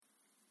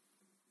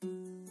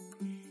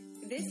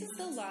This is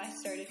The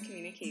Lost Art of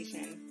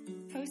Communication,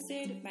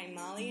 hosted by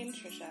Molly and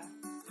Trisha.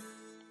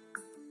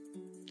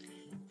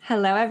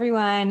 Hello,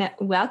 everyone.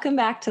 Welcome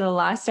back to the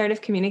Lost Art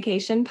of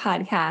Communication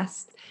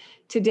podcast.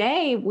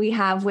 Today, we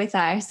have with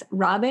us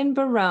Robin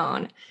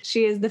Barone.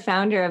 She is the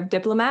founder of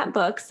Diplomat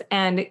Books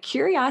and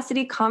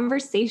Curiosity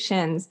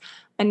Conversations,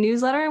 a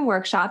newsletter and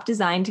workshop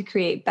designed to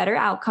create better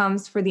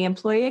outcomes for the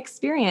employee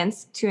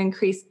experience to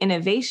increase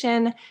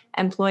innovation,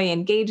 employee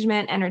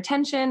engagement and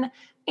retention,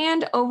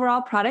 and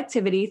overall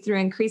productivity through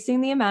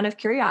increasing the amount of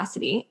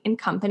curiosity in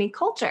company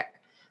culture.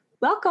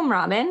 Welcome,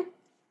 Robin.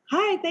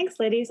 Hi, thanks,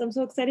 ladies. I'm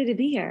so excited to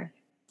be here.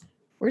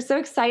 We're so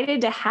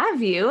excited to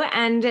have you.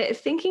 And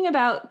thinking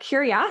about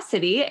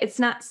curiosity, it's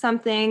not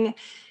something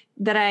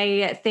that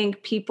I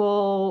think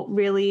people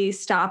really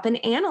stop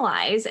and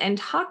analyze and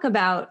talk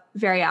about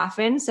very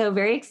often. So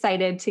very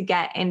excited to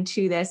get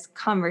into this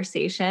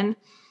conversation.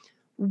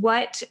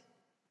 What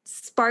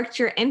sparked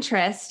your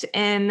interest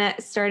in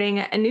starting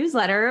a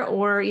newsletter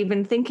or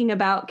even thinking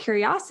about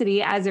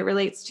curiosity as it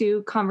relates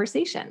to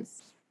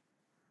conversations?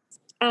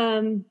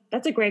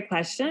 That's a great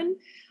question.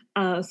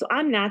 So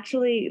I'm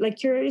naturally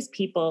curious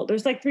people.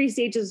 There's three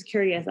stages of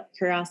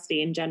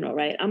curiosity in general,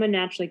 right? I'm a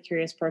naturally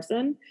curious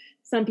person.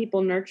 Some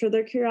people nurture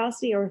their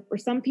curiosity, or for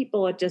some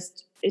people it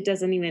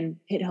doesn't even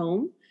hit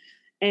home.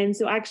 And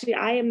so actually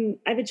I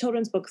have a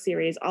children's book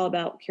series all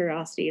about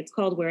curiosity. It's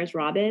called Where's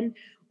Robin,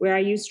 where I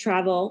use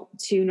travel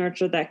to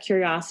nurture that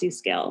curiosity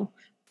skill.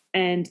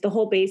 And the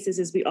whole basis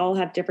is we all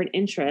have different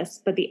interests,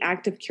 but the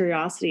act of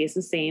curiosity is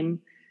the same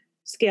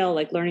skill,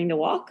 like learning to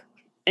walk.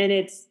 And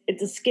it's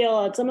a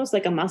skill, it's almost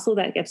like a muscle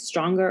that gets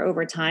stronger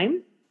over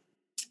time.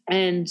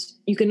 And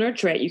you can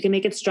nurture it, you can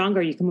make it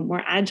stronger, you can be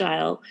more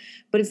agile,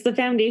 but it's the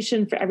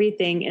foundation for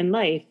everything in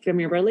life, from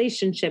your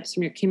relationships,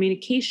 from your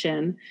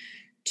communication,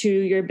 to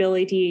your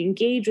ability to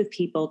engage with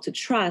people, to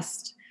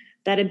trust.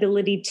 That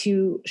ability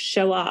to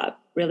show up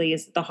really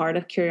is the heart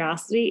of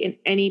curiosity in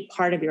any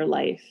part of your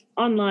life,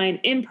 online,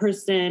 in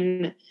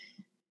person,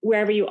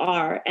 wherever you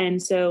are.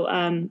 And so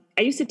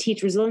I used to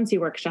teach resiliency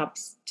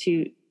workshops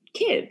to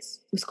kids.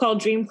 It was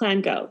called Dream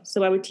Plan Go.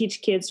 So I would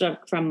teach kids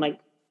from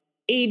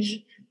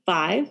age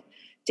 5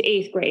 to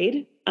 8th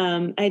grade.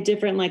 I had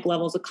different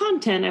levels of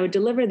content. I would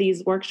deliver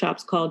these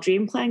workshops called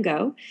Dream Plan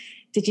Go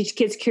to teach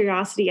kids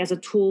curiosity as a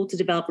tool to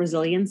develop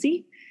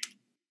resiliency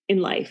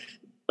in life,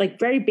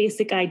 very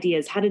basic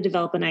ideas, how to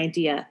develop an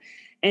idea.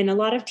 And a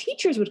lot of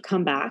teachers would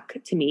come back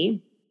to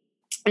me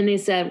and they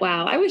said,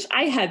 wow, I wish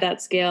I had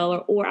that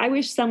skill, or I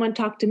wish someone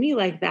talked to me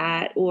like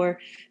that.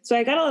 So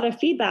I got a lot of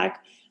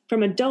feedback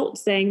from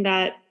adults saying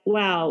that,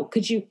 wow,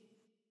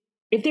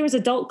 if there was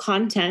adult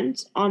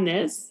content on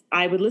this,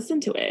 I would listen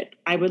to it.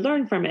 I would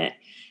learn from it.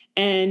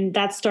 And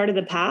that started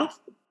the path.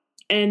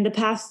 And the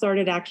path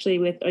started actually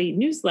with a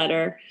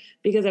newsletter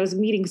because I was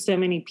meeting so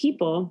many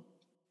people.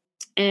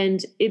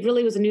 And it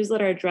really was a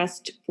newsletter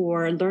addressed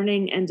for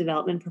learning and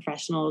development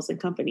professionals and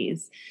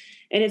companies.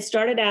 And it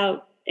started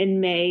out in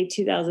May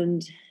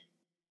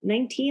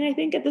 2019, I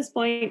think, at this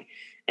point.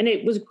 And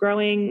it was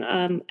growing.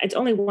 It's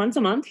only once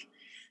a month.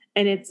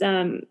 And it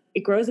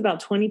grows about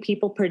 20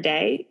 people per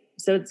day.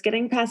 So it's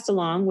getting passed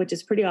along, which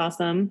is pretty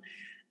awesome.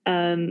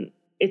 I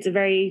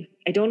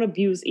don't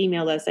abuse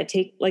email lists. I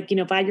take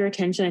if I have your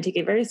attention, I take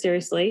it very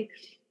seriously.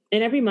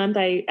 And every month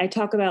I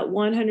talk about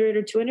 100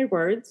 or 200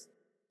 words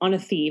on a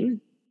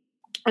theme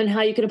on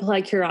how you can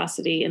apply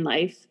curiosity in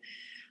life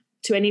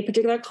to any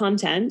particular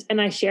content. And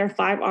I share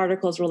 5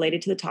 articles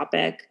related to the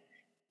topic.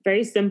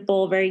 Very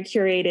simple, very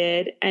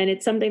curated. And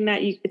it's something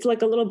that it's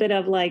like a little bit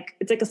of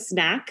it's like a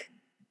snack,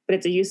 but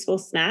it's a useful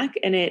snack,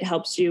 and it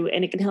helps you,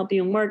 and it can help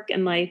you in work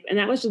and life. And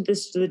that was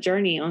the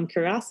journey on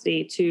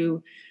curiosity,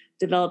 to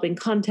developing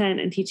content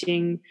and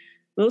teaching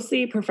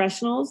mostly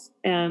professionals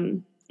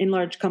in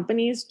large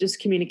companies, just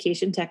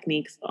communication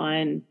techniques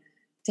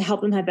to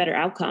help them have better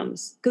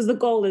outcomes. Because the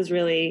goal is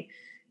really,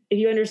 if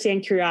you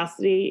understand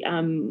curiosity,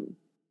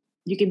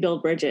 you can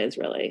build bridges,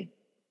 really.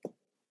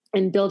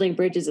 And building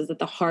bridges is at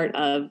the heart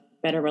of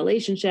better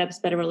relationships.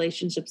 Better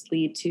relationships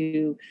lead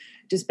to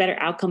just better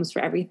outcomes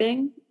for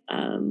everything.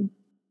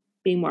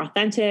 Being more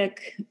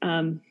authentic.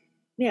 That's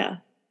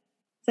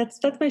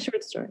my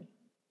short story.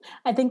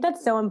 I think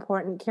that's so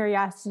important.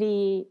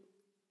 Curiosity,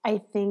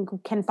 I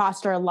think, can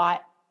foster a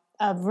lot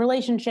of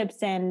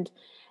relationships and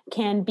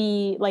can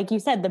be, like you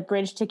said, the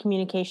bridge to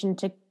communication,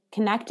 to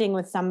connecting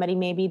with somebody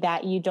maybe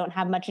that you don't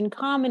have much in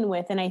common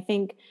with. And I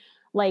think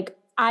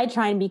I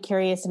try and be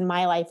curious in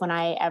my life when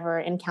I ever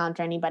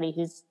encounter anybody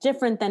who's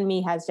different than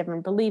me, has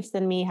different beliefs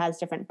than me, has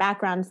different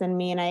backgrounds than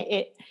me. And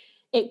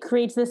it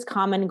creates this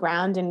common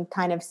ground and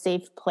kind of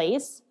safe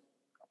place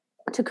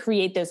to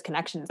create those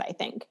connections, I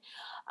think.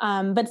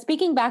 But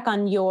speaking back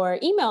on your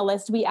email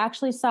list, we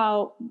actually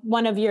saw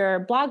one of your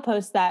blog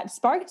posts that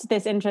sparked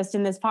this interest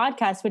in this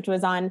podcast, which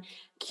was on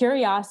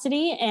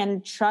curiosity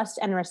and trust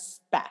and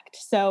respect.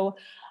 So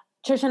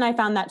Trisha and I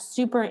found that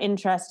super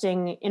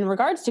interesting in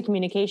regards to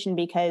communication,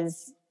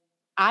 because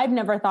I've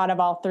never thought of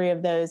all 3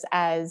 of those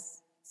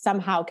as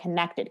somehow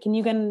connected. Can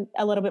you get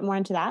a little bit more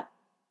into that?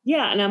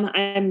 Yeah, and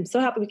I'm so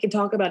happy we can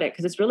talk about it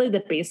because it's really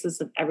the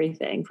basis of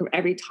everything from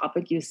every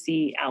topic you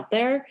see out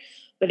there.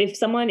 But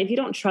if you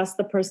don't trust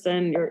the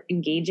person you're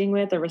engaging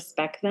with or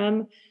respect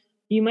them,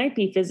 you might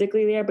be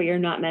physically there, but you're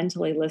not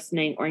mentally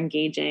listening or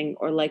engaging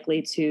or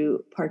likely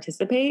to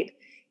participate.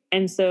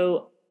 And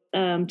so,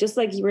 just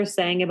like you were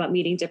saying about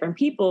meeting different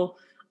people,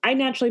 I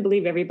naturally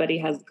believe everybody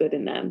has good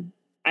in them.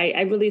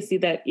 I really see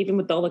that even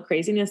with all the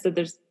craziness, that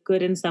there's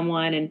good in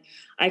someone. And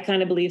I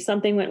kind of believe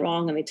something went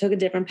wrong and they took a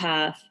different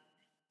path,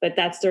 but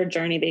that's their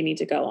journey they need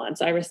to go on.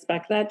 So I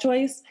respect that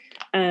choice.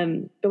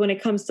 But when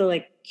it comes to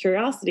like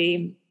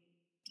curiosity,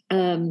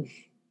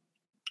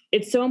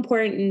 it's so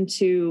important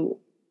to,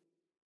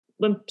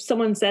 when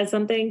someone says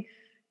something,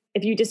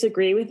 if you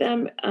disagree with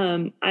them,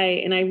 and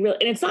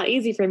it's not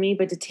easy for me,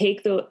 but to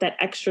take that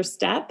extra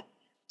step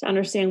to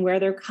understand where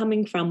they're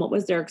coming from, what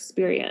was their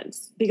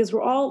experience, because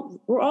we're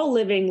all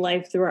living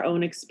life through our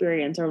own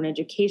experience, our own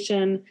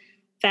education,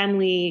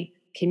 family,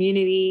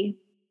 community.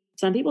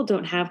 Some people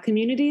don't have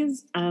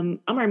communities. I'm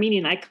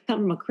Armenian. I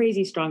come from a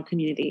crazy strong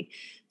community.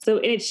 So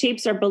it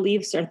shapes our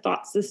beliefs, our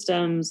thought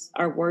systems,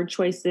 our word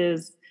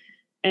choices.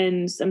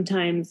 And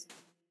sometimes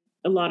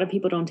a lot of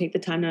people don't take the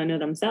time to know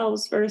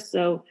themselves first.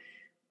 So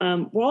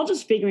we're all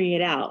just figuring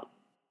it out.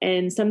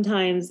 And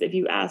sometimes if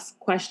you ask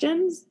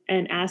questions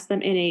and ask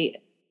them in a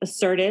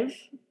assertive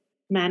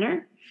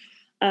manner,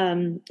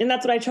 and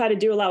that's what I try to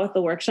do a lot with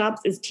the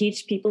workshops, is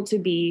teach people to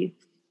be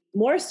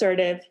more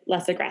assertive,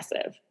 less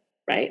aggressive,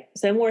 right?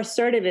 So more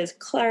assertive is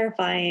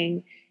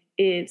clarifying,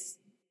 it's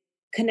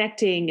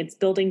connecting, it's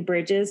building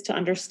bridges to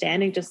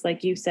understanding, just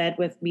like you said,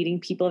 with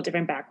meeting people of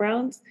different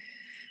backgrounds.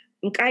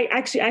 Look,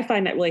 I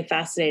find that really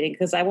fascinating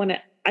because I want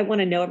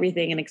to know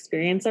everything and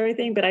experience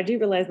everything, but I do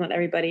realize not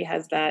everybody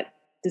has that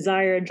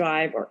desire,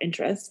 drive, or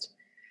interest.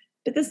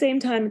 But at the same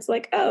time, it's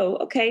like, oh,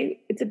 okay,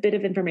 it's a bit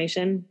of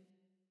information.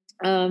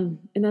 And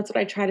that's what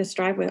I try to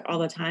strive with all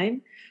the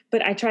time.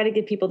 But I try to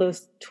give people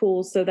those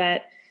tools so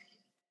that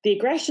the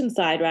aggression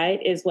side, right,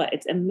 is what?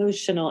 It's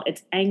emotional,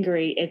 it's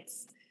angry,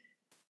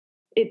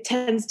 it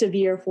tends to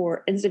veer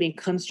for, instead of being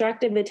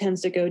constructive, it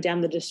tends to go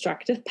down the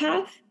destructive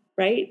path,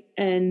 right?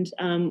 And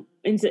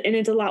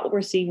it's a lot what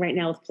we're seeing right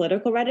now with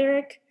political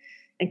rhetoric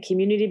and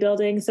community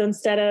building. So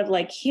instead of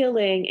like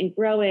healing and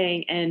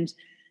growing and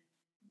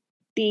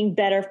being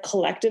better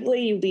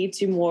collectively, you lead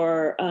to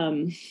more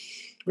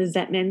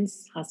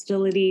resentments,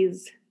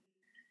 hostilities,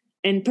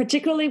 and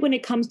particularly when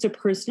it comes to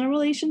personal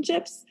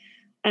relationships.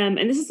 And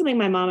this is something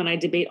my mom and I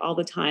debate all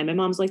the time. My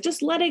mom's like,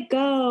 just let it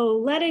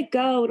go,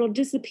 it'll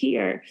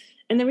disappear.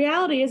 And the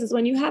reality is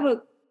when you have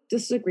a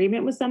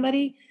disagreement with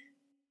somebody,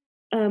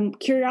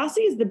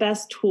 curiosity is the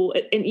best tool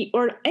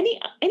or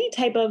any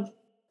type of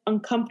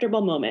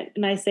uncomfortable moment.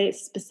 And I say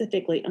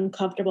specifically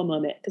uncomfortable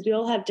moment because we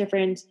all have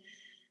different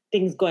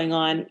things going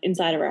on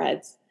inside of our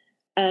heads.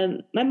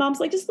 My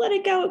mom's like, just let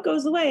it go, it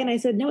goes away. And I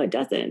said, no, it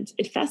doesn't.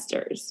 It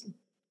festers.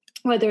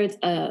 Whether it's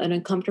an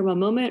uncomfortable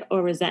moment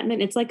or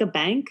resentment, it's like a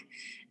bank.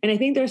 And I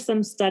think there's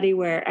some study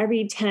where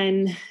every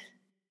 10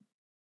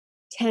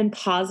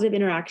 positive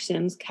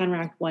interactions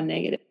counteract one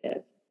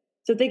negative.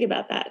 So think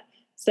about that.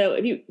 So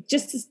if you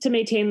just to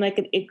maintain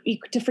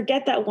to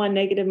forget that one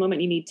negative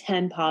moment, you need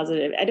 10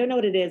 positive. I don't know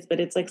what it is, but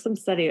it's like some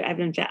study I've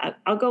done.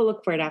 I'll go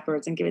look for it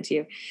afterwards and give it to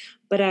you.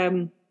 But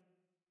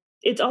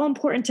it's all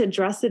important to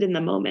address it in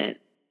the moment,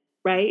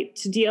 right?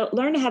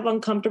 Learn to have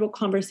uncomfortable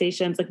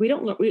conversations. Like if we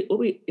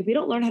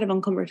don't learn how to have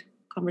uncomfortable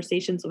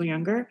conversations when we're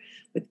younger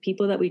with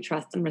people that we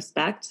trust and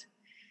respect,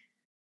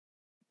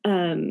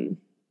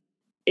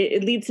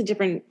 it leads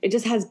to it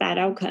just has bad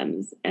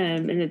outcomes.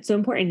 And it's so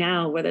important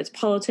now, whether it's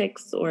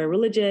politics or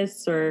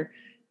religious or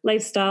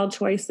lifestyle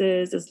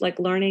choices, is like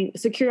learning.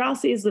 So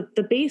curiosity is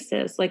the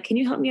basis. Like, can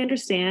you help me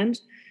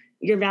understand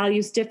your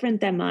values different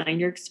than mine?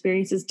 Your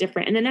experience is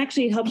different. And then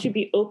actually it helps you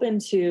be open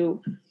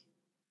to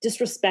just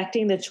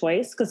respecting the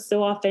choice. Because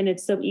so often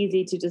it's so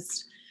easy to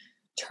just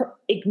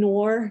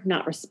ignore,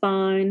 not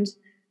respond,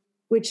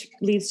 which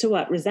leads to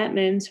what?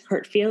 Resentment,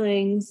 hurt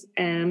feelings.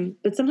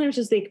 But sometimes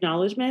just the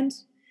acknowledgement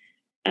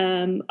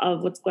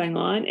of what's going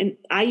on. And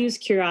I use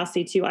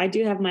curiosity too. I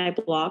do have my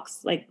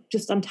blocks, like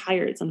just I'm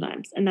tired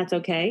sometimes, and that's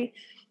okay.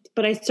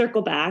 But I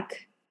circle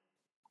back,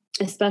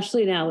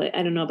 especially now.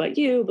 I don't know about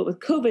you, but with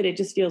COVID, it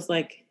just feels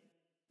like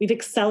we've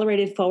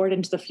accelerated forward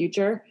into the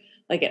future,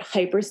 like at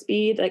hyper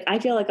speed. Like I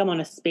feel like I'm on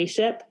a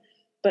spaceship,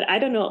 but I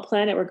don't know what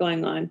planet we're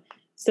going on.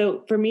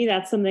 So for me,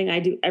 that's something I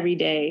do every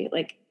day,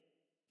 like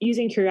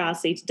using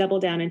curiosity to double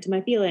down into my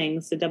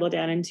feelings, to double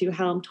down into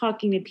how I'm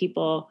talking to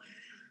people.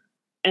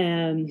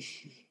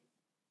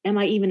 Am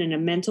I even in a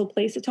mental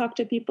place to talk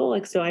to people?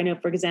 Like, so I know,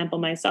 for example,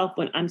 myself,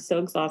 when I'm so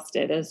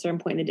exhausted at a certain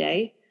point in the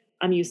day,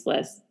 I'm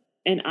useless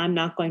and I'm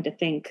not going to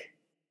think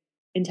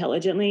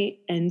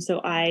intelligently. And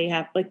so I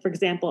have, like, for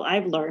example,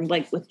 I've learned,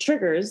 like with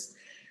triggers,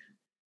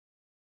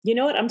 you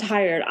know what? I'm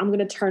tired. I'm going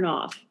to turn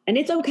off, and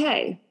it's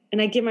okay. And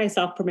I give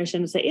myself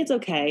permission to say, it's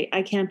okay.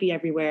 I can't be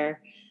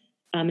everywhere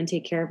and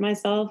take care of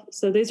myself.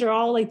 So these are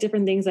all like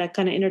different things that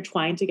kind of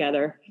intertwine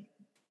together,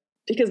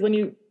 because when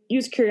you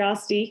use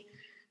curiosity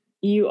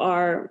you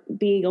are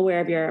being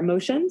aware of your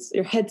emotions,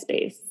 your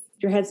headspace.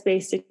 Your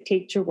headspace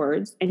dictates your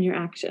words and your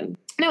action.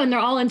 No, and they're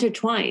all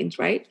intertwined,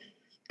 right?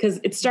 Because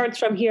it starts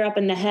from here up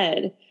in the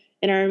head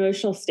in our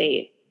emotional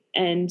state.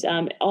 And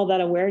all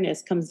that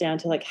awareness comes down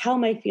to like, how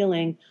am I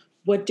feeling?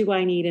 What do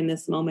I need in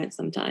this moment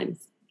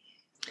sometimes?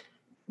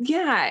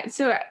 Yeah,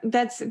 so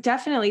that's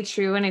definitely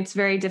true. And it's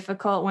very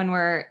difficult when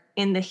we're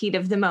in the heat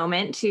of the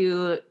moment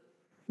to,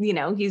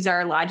 use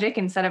our logic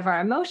instead of our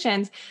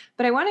emotions.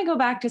 But I want to go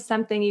back to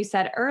something you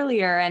said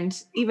earlier, and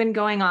even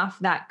going off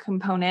that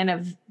component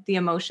of the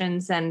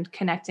emotions and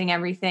connecting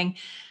everything.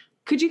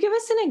 Could you give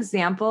us an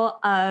example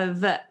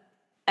of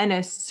an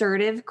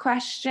assertive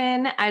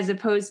question as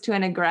opposed to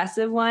an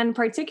aggressive one,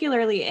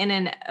 particularly in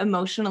an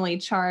emotionally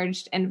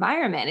charged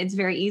environment? It's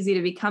very easy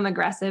to become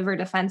aggressive or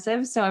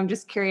defensive. So I'm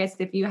just curious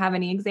if you have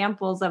any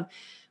examples of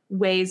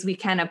ways we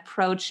can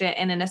approach it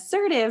in an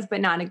assertive but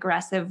not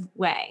aggressive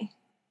way.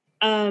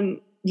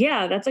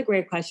 Yeah, that's a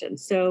great question.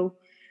 So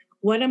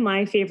one of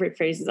my favorite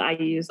phrases I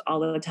use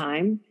all the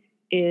time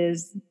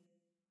is,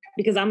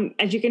 because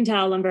as you can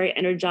tell, I'm very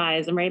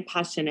energized, I'm very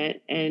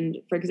passionate. And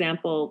for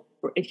example,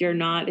 if you're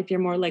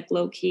more like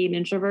low key and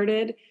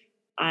introverted,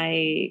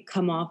 I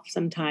come off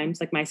sometimes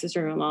like my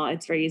sister-in-law.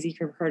 It's very easy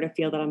for her to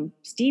feel that I'm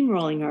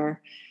steamrolling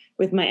her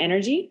with my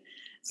energy.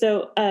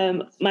 So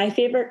my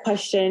favorite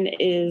question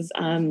is,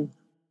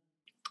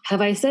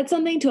 have I said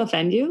something to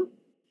offend you?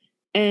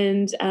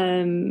 And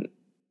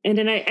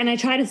then I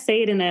try to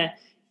say it in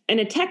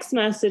a text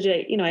message.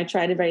 I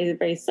try to very,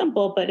 very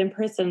simple, but in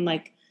person,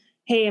 like,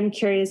 hey, I'm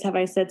curious, have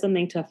I said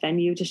something to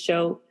offend you? To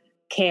show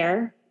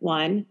care,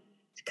 one,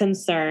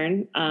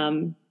 concern,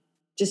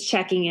 just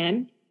checking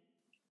in.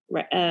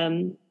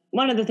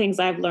 One of the things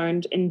I've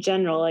learned in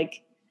general,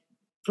 like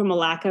from a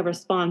lack of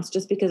response,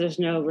 just because there's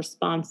no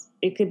response,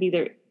 it could be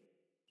to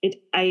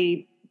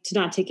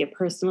not take it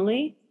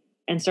personally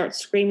and start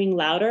screaming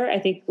louder. I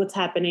think what's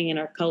happening in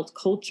our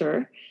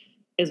culture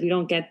is we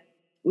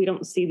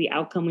don't see the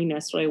outcome we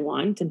necessarily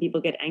want, and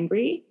people get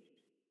angry.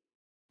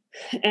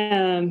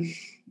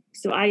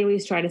 So I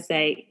always try to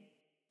say,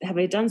 have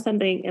I done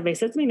something? Have I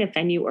said something to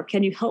offend you? Or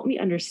can you help me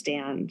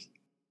understand?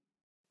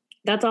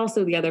 That's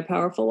also the other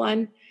powerful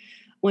one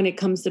when it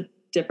comes to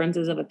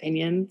differences of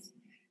opinions,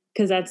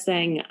 because that's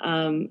saying,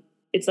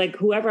 it's like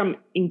whoever I'm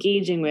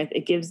engaging with,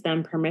 it gives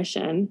them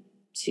permission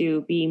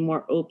to be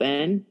more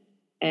open,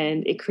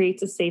 and it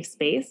creates a safe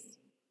space.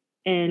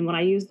 And when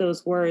I use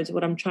those words,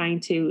 what I'm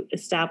trying to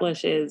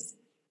establish is,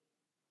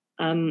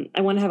 I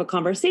want to have a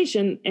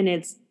conversation and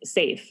it's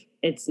safe.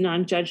 It's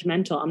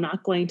non-judgmental. I'm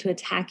not going to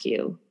attack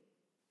you.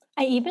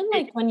 I even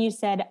like when you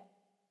said,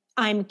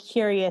 I'm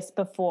curious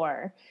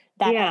before,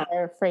 that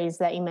other phrase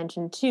that you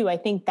mentioned too. I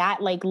think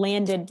that like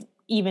landed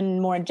even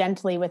more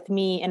gently with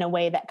me in a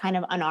way that kind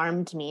of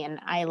unarmed me. And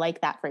I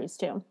like that phrase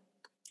too.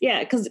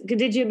 Yeah. Because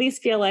did you at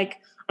least feel like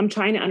I'm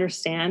trying to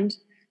understand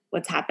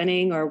what's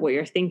happening or what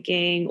you're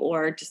thinking,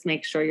 or just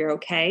make sure you're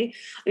okay?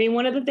 I mean,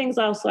 one of the things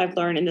also I've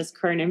learned in this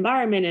current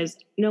environment is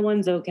no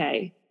one's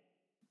okay.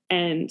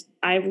 And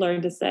I've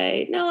learned to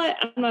say, no,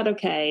 I'm not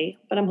okay,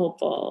 but I'm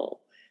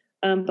hopeful.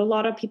 But a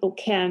lot of people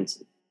can't,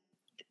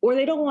 or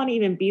they don't want to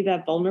even be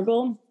that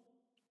vulnerable.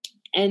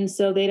 And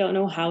so they don't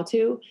know how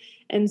to.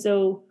 And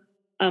so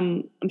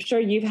I'm sure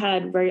you've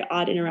had very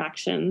odd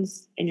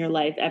interactions in your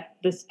life at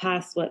this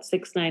past,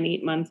 6, 9,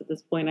 8 months at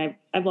this point.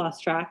 I've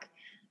lost track.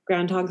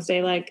 Groundhog's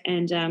Day,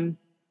 and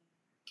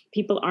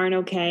people aren't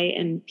okay,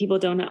 and people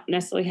don't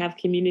necessarily have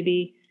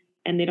community,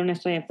 and they don't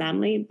necessarily have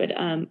family. But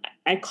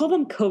I call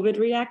them COVID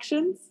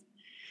reactions,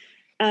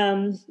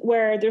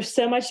 where there's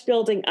so much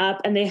building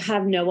up and they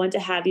have no one to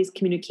have these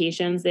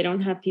communications. They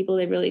don't have people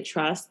they really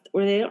trust,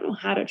 or they don't know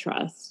how to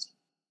trust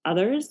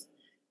others.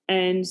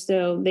 And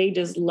so they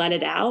just let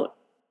it out.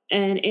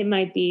 And it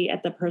might be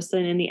at the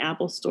person in the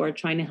Apple store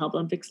trying to help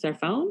them fix their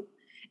phone.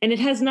 And it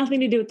has nothing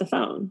to do with the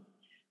phone,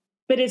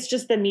 but it's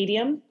just the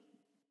medium,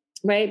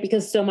 right?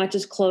 Because so much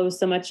is closed,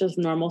 so much of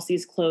normalcy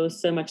is closed,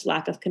 so much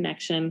lack of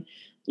connection.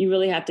 You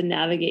really have to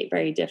navigate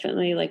very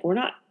differently. Like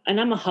and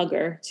I'm a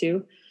hugger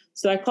too.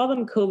 So I call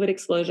them COVID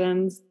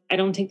explosions. I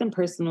don't take them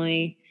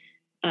personally,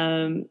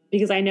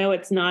 because I know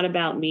it's not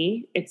about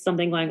me. It's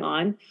something going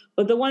on.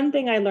 But the one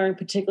thing I learned,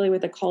 particularly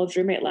with a college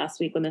roommate last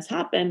week when this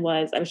happened,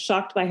 was I was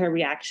shocked by her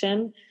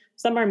reaction.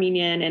 Some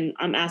Armenian, and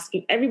I'm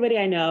asking everybody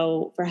I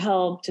know for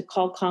help, to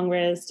call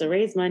Congress, to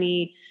raise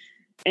money.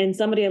 And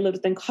somebody I lived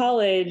with in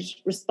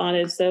college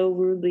responded so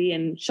rudely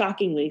and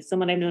shockingly,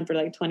 someone I've known for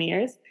like 20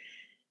 years.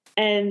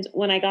 And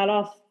when I got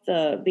off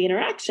the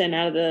interaction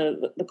out of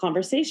the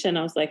conversation,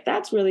 I was like,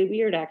 that's really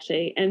weird,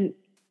 actually. And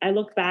I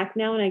look back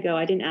now and I go,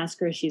 I didn't ask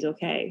her if she's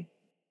okay.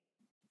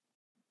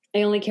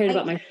 I only cared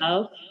about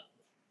myself.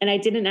 And I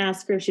didn't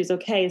ask her if she was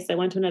okay. So I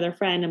went to another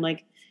friend. I'm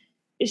like,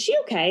 is she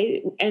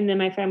okay? And then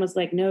my friend was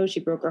like, no, she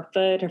broke her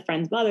foot. Her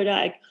friend's mother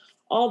died, like,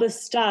 all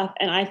this stuff.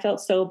 And I felt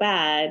so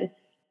bad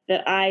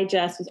that I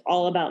just was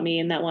all about me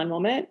in that one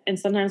moment. And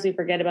sometimes we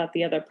forget about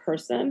the other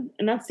person.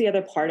 And that's the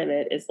other part of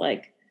it, is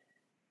like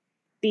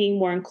being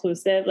more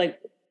inclusive, like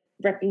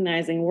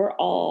recognizing we're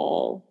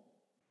all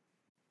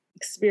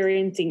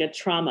experiencing a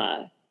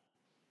trauma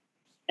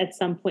at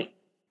some point,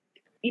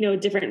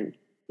 different,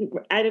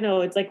 I don't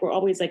know. It's like, we're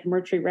always like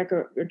Mercury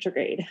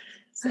retrograde.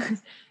 So.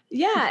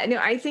 Yeah, no,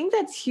 I think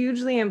that's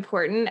hugely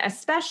important,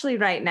 especially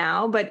right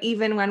now, but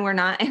even when we're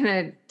not in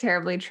a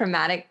terribly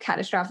traumatic,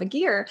 catastrophic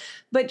year,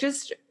 but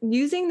just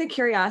using the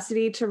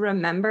curiosity to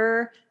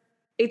remember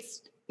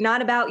it's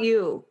not about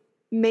you.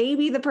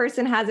 Maybe the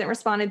person hasn't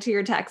responded to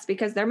your text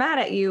because they're mad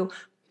at you.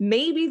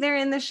 Maybe they're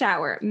in the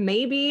shower.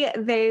 Maybe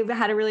they've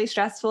had a really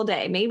stressful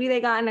day. Maybe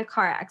they got in a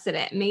car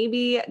accident.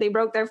 Maybe they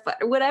broke their foot,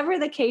 whatever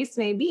the case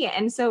may be.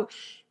 And so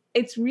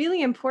it's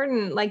really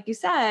important, like you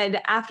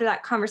said, after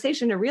that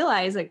conversation to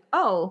realize like,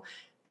 oh,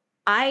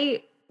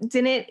 I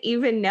didn't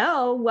even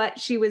know what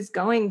she was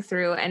going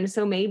through. And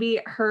so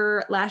maybe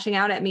her lashing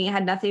out at me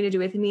had nothing to do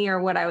with me or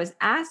what I was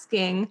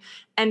asking.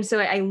 And so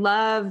I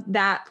love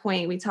that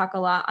point. We talk a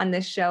lot on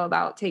this show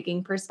about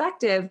taking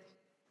perspective,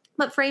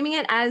 but framing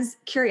it as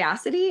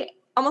curiosity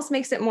almost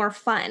makes it more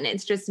fun.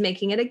 It's just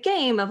making it a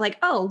game of like,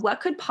 oh,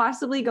 what could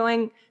possibly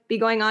be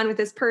going on with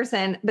this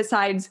person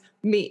besides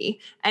me,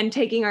 and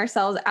taking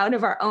ourselves out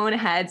of our own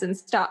heads and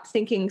stop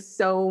thinking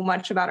so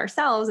much about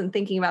ourselves and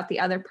thinking about the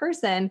other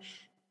person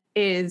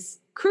is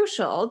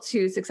crucial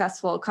to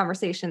successful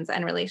conversations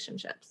and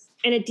relationships.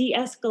 And it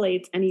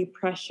de-escalates any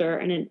pressure,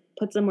 and it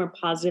puts a more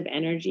positive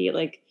energy. It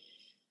like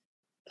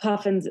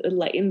it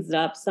lightens it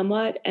up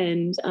somewhat.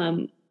 And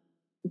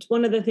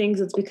one of the things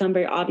that's become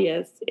very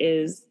obvious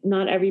is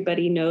not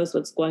everybody knows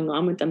what's going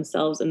on with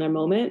themselves in their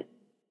moment.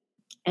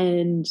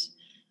 And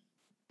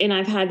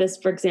I've had this,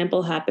 for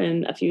example,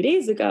 happen a few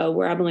days ago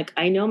where I'm like,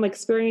 I know I'm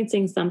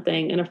experiencing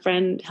something, and a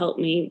friend helped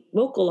me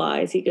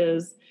vocalize. He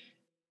goes,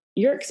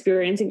 you're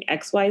experiencing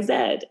X, Y,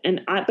 Z.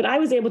 But I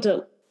was able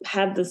to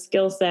have the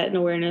skill set and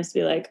awareness to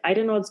be like, I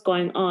don't know what's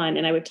going on.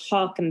 And I would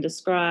talk and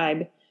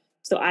describe.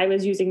 So I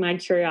was using my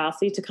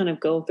curiosity to kind of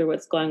go through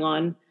what's going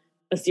on,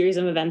 a series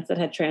of events that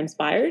had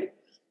transpired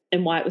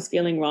and why it was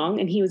feeling wrong.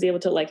 And he was able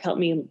to like help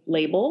me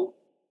label.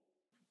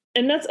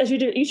 And that's, as you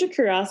do, use your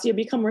curiosity, you'll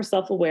become more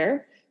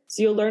self-aware.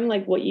 So you'll learn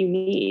like what you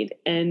need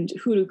and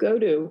who to go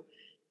to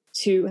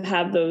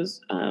have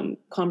those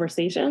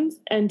conversations.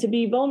 And to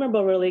be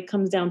vulnerable really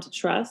comes down to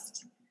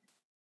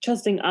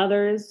trusting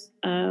others.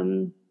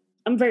 I'm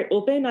very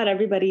open. Not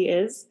everybody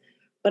is,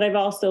 but I've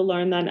also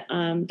learned that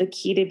the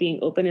key to being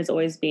open is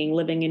always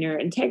living in your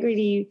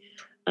integrity,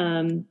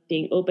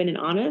 being open and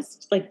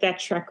honest, like that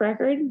track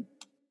record. And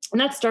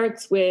that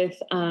starts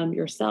with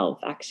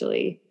yourself,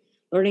 actually,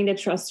 learning to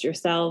trust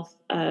yourself.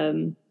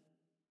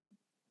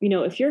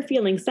 If you're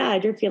feeling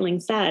sad, you're feeling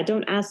sad.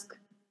 Don't ask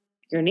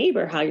your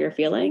neighbor how you're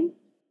feeling,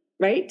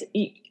 right?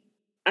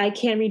 I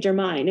can't read your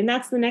mind. And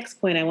that's the next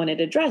point I wanted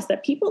to address,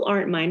 that people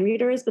aren't mind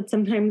readers, but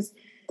sometimes,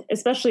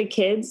 especially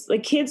kids,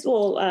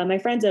 will, my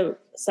friend's a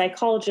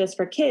psychologist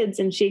for kids,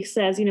 and she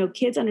says,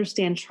 kids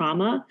understand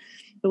trauma,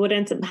 but what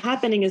ends up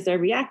happening is they're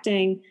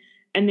reacting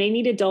and they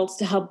need adults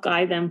to help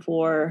guide them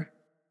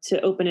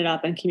to open it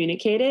up and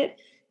communicate it.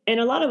 And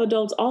a lot of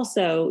adults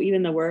also,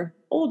 even though we're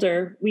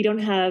older,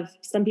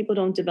 some people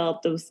don't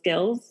develop those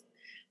skills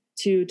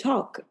to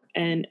talk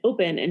and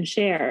open and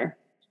share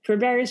for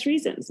various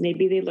reasons.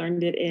 Maybe they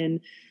learned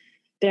it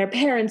their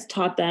parents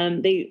taught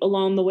them,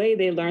 along the way,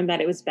 they learned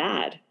that it was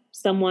bad.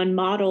 Someone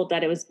modeled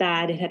that it was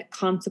bad. It had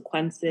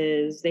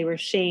consequences. They were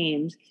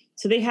shamed.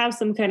 So they have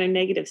some kind of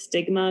negative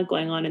stigma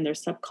going on in their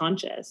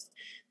subconscious.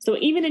 So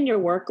even in your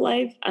work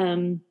life,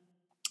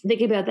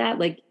 think about that,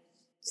 like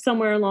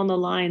somewhere along the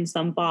line,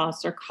 some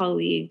boss or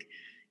colleague,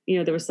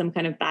 there was some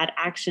kind of bad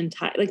action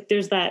like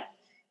there's that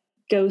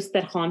ghost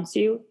that haunts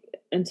you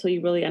until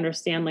you really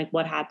understand like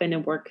what happened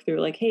and work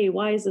through like, hey,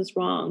 why is this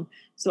wrong?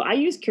 So I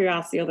use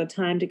curiosity all the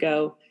time to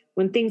go,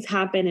 when things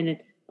happen and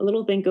a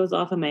little thing goes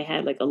off in my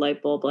head, like a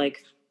light bulb,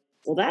 like,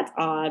 well, that's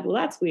odd. Well,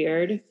 that's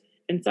weird.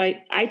 And so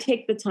I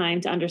take the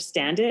time to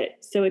understand it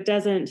so it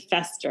doesn't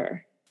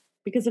fester.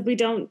 Because if we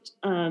don't,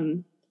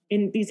 in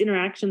these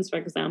interactions, for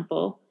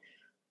example,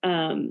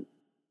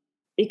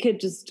 it could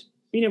just,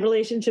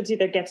 relationships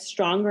either get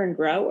stronger and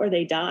grow, or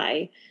they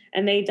die.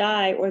 And they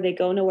die or they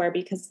go nowhere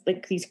because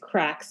like these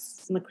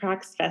cracks, and the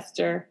cracks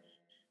fester,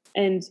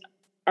 and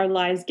our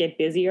lives get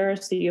busier.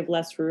 So you have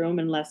less room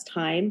and less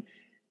time.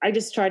 I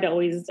just try to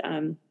always,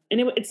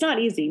 it's not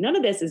easy. None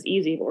of this is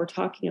easy, what we're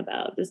talking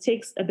about. This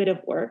takes a bit of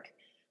work,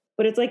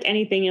 but it's like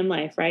anything in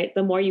life, right?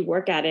 The more you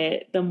work at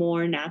it, the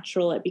more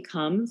natural it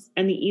becomes,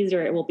 and the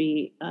easier it will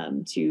be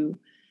to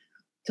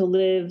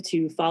live,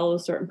 to follow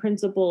certain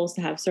principles,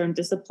 to have certain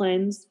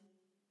disciplines.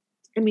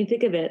 I mean,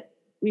 think of it.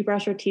 We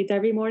brush our teeth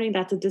every morning.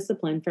 That's a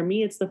discipline. For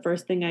me, it's the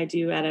first thing I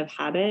do out of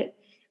habit.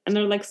 And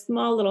they're like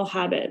small little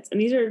habits.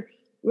 And these are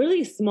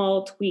really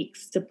small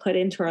tweaks to put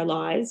into our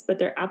lives, but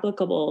they're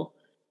applicable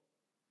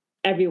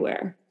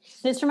everywhere.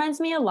 This reminds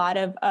me a lot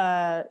of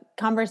a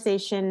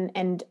conversation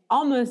and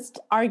almost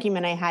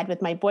argument I had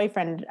with my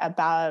boyfriend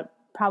about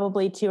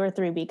probably 2 or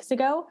 3 weeks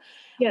ago.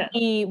 Yeah.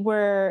 We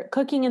were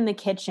cooking in the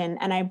kitchen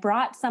and I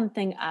brought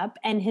something up,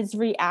 and his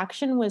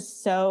reaction was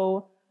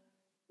so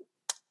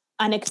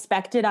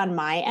unexpected on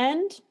my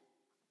end.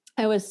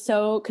 I was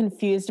so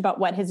confused about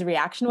what his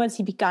reaction was.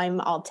 He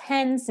became all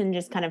tense and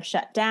just kind of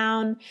shut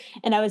down.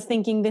 And I was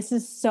thinking, this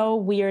is so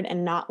weird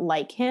and not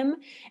like him.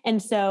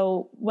 And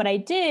so what I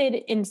did,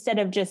 instead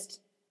of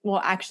just,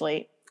 well,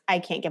 actually, I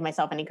can't give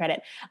myself any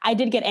credit. I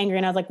did get angry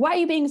and I was like, why are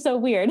you being so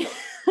weird?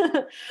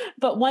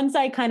 But once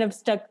I kind of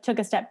took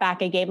a step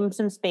back, I gave him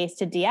some space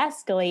to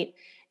de-escalate.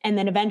 And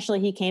then eventually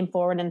he came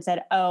forward and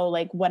said, oh,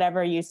 like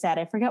whatever you said,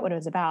 I forget what it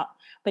was about,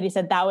 but he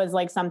said that was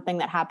like something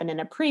that happened in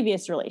a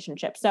previous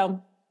relationship.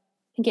 So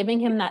giving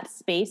him that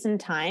space and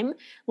time,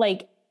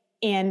 like,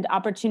 and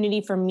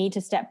opportunity for me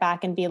to step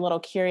back and be a little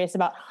curious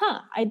about,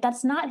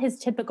 that's not his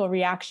typical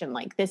reaction.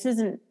 Like, this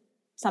isn't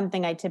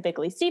something I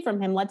typically see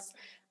from him. Let's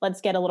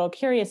get a little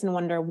curious and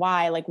wonder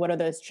why, like, what are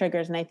those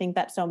triggers? And I think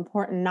that's so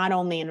important, not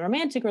only in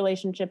romantic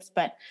relationships,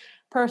 but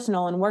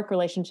personal and work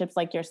relationships,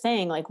 like you're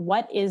saying, like,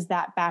 what is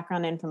that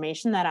background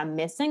information that I'm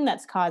missing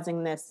that's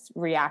causing this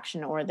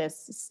reaction or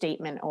this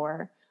statement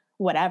or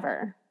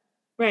whatever?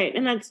 Right.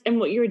 And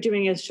what you're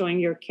doing is showing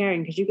you're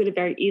caring, because you could have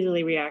very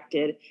easily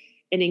reacted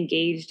and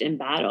engaged in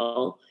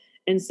battle.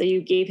 And so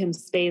you gave him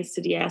space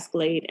to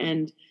de-escalate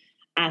and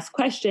ask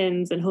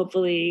questions, and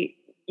hopefully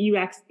you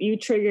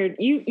triggered,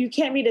 you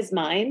can't read his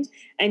mind.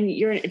 And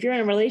if you're in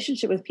a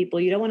relationship with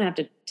people, you don't want to have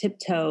to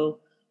tiptoe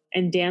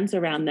and dance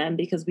around them,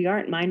 because we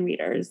aren't mind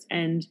readers.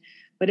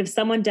 But if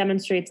someone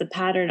demonstrates a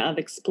pattern of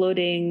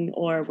exploding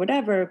or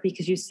whatever,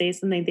 because you say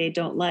something they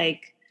don't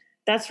like,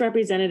 that's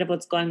representative of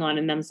what's going on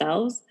in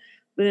themselves.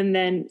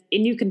 And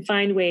you can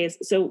find ways.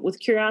 So with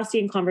curiosity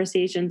and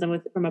conversations,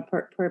 and from a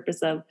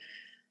purpose of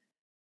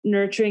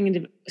nurturing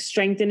and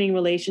strengthening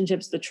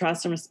relationships, the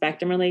trust and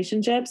respect in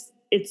relationships,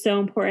 it's so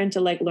important to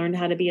like learn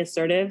how to be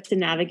assertive, to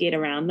navigate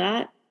around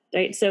that.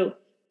 Right. So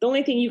the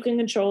only thing you can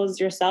control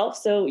is yourself.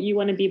 So you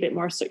want to be a bit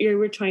more, you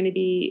were trying to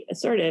be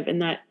assertive,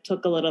 and that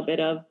took a little bit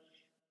of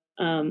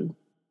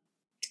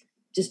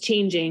just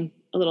changing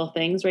a little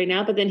things right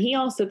now. But then he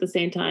also at the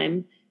same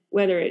time,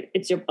 whether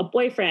it's a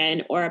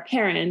boyfriend or a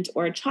parent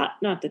or a child,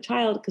 not the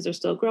child, because they're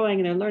still growing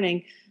and they're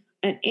learning,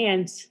 an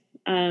aunt,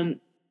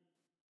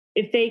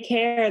 if they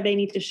care, they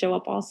need to show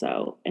up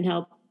also and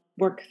help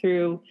work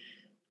through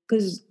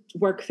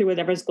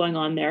whatever's going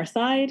on their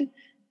side,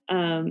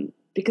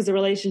 because the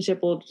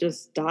relationship will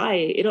just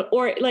die.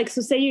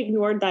 So say you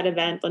ignored that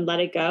event and let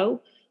it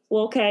go.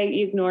 Well, okay,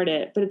 you ignored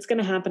it, but it's going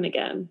to happen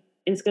again.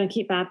 And it's going to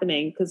keep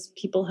happening because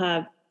people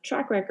have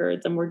track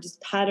records, and we're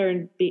just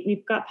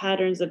we've got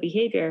patterns of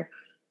behavior.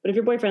 But if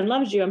your boyfriend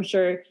loves you, I'm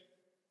sure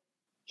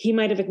he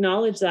might have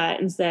acknowledged that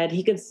and said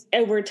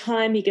over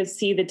time he could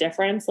see the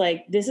difference.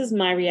 Like, this is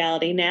my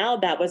reality now,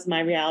 that was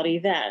my reality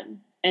then.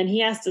 And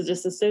he has to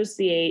just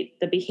associate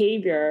the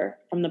behavior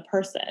from the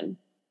person,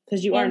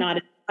 because you are not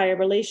in an entire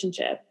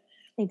relationship.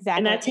 Exactly.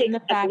 And that takes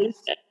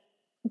evolution.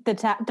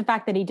 The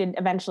fact that he did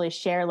eventually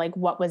share like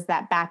what was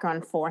that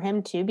background for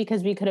him too,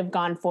 because we could have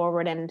gone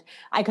forward and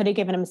I could have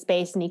given him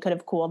space and he could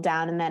have cooled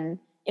down, and then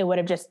it would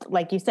have just,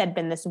 like you said,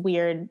 been this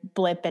weird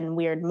blip and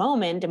weird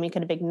moment, and we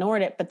could have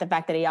ignored it. But the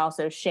fact that he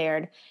also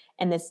shared,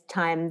 and this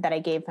time that I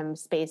gave him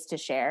space to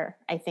share,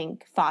 I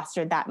think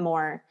fostered that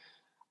more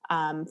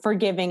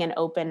forgiving and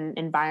open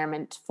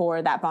environment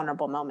for that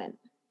vulnerable moment.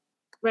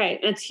 Right.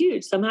 That's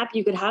huge. So I'm happy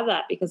you could have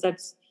that, because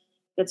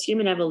that's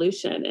human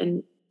evolution.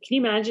 And can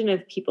you imagine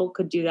if people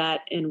could do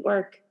that in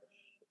work,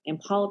 in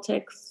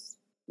politics,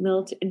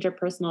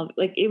 interpersonal,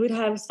 like it would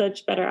have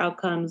such better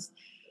outcomes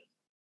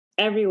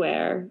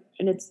everywhere.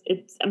 And it's,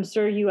 I'm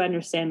sure you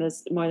understand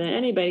this more than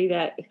anybody,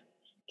 that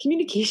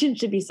communication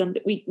should be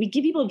something we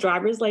give people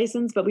driver's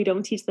license, but we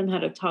don't teach them how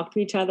to talk to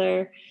each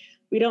other.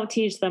 We don't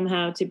teach them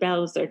how to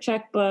balance their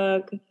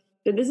checkbook.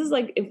 But this is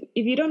like,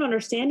 if you don't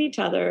understand each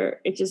other,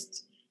 it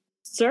just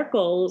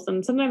circles.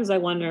 And sometimes I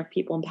wonder if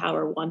people in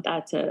power want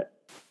that to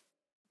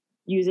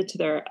use it to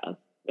their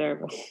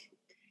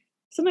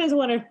sometimes I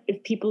wonder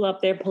if people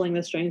up there pulling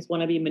the strings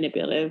want to be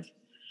manipulative.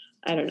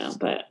 I don't know,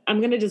 but I'm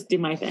going to just do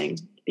my thing,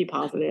 be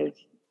positive.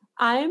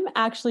 I'm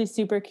actually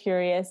super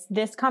curious.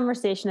 This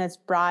conversation has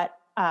brought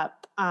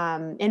up,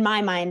 in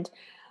my mind,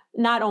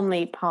 not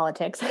only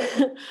politics,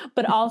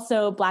 but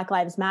also Black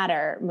Lives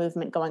Matter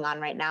movement going on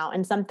right now.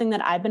 And something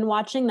that I've been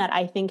watching that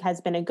I think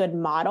has been a good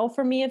model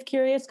for me of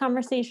curious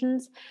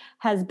conversations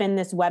has been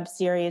this web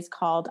series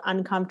called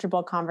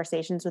Uncomfortable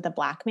Conversations with a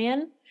Black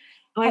Man.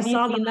 Oh, I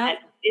saw that.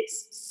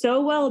 It's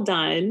so well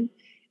done.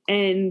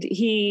 And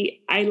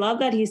I love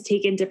that he's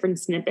taken different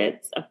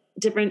snippets of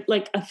different,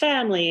 like a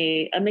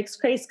family, a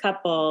mixed race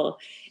couple.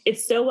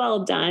 It's so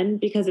well done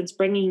because it's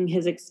bringing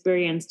his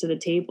experience to the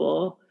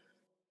table.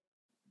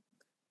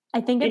 I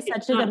think it's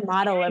such a good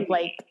model of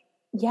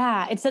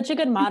it's such a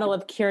good model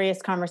of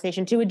curious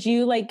conversation too. Would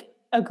you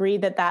agree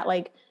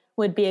that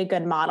would be a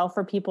good model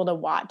for people to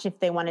watch if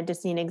they wanted to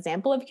see an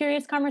example of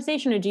curious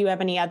conversation? Or do you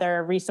have any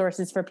other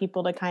resources for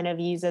people to kind of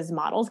use as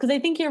models? Because I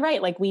think you're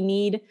right. Like, we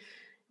need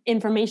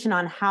information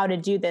on how to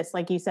do this.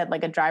 Like you said,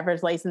 like a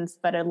driver's license,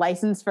 but a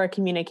license for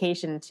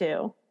communication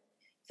too.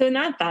 So in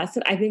that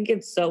facet, I think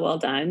it's so well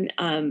done.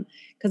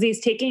 Because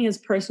he's taking his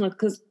personal,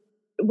 because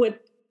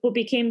what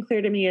became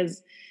clear to me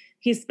is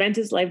he spent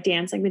his life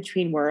dancing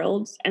between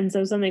worlds. And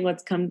so something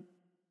that's come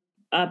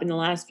up in the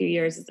last few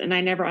years is, and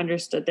I never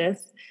understood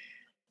this,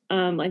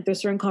 like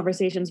there's certain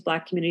conversations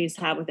Black communities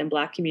have within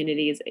Black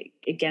communities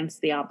against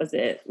the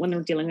opposite when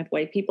they're dealing with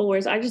white people,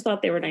 whereas I just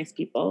thought they were nice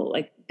people,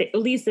 like at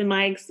least in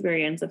my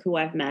experience of who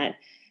I've met,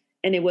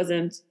 and it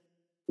wasn't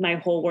my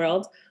whole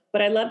world.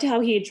 But I loved how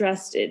he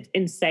addressed it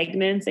in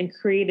segments and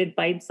created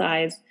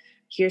bite-sized,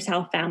 here's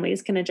how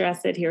families can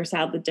address it, here's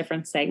how the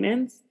different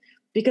segments,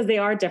 because they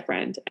are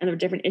different and there are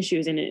different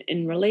issues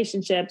in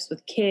relationships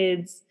with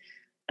kids.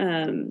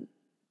 And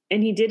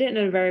he did it in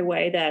a very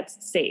way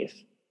that's safe.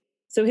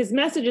 So his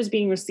message is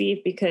being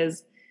received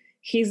because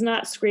he's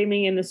not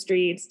screaming in the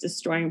streets,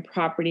 destroying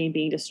property and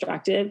being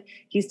destructive.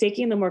 He's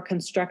taking the more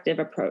constructive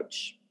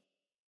approach.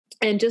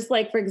 And just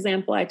like, for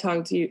example, I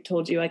told you,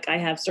 like I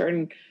have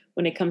certain,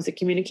 when it comes to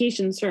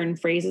communication, certain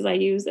phrases I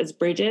use as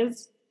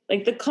bridges,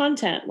 like the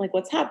content, like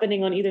what's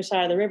happening on either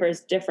side of the river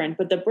is different,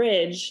 but the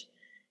bridge,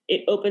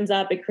 it opens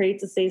up, it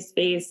creates a safe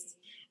space.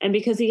 And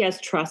because he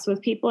has trust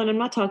with people, and I'm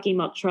not talking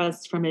about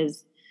trust from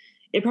his,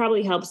 it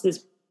probably helps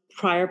his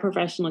prior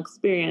professional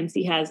experience.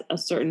 He has a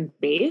certain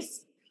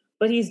base,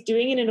 but he's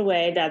doing it in a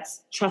way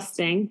that's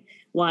trusting.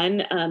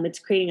 One, it's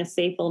creating a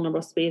safe,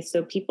 vulnerable space.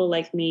 So people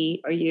like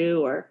me or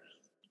you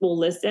will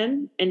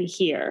listen and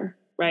hear,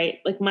 right?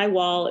 Like my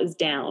wall is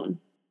down.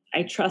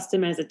 I trust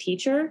him as a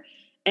teacher,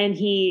 and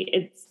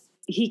he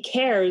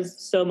cares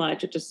so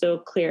much, which is so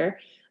clear,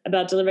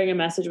 about delivering a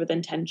message with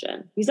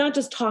intention. He's not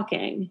just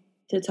talking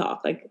to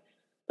talk,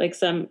 like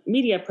some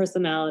media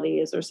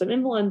personalities or some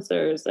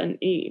influencers, and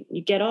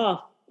you get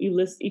off, you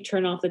listen, you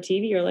turn off the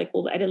TV, you're like,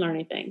 well, I didn't learn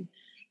anything.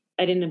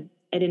 It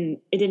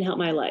didn't help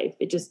my life.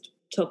 It just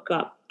took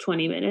up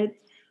 20 minutes.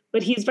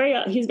 But he's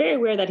very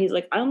aware that he's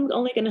like, I'm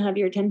only going to have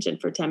your attention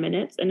for 10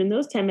 minutes. And in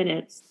those 10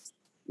 minutes,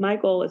 my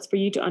goal is for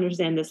you to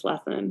understand this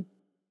lesson.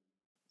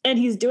 And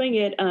he's doing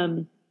it.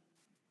 And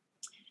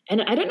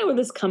I don't know where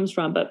this comes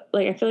from, but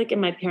like, I feel like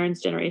in my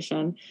parents'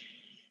 generation,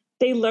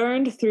 they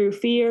learned through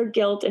fear,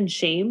 guilt, and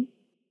shame,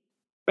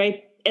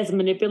 right? As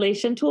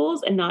manipulation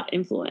tools and not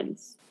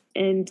influence.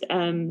 And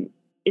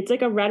it's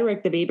like a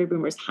rhetoric the baby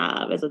boomers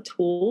have as a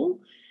tool.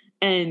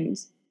 And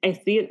I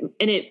see it,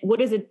 and what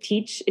does it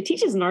teach? It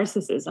teaches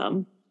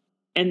narcissism,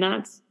 and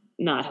that's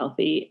not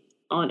healthy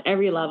on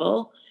every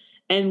level.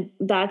 And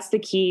that's the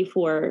key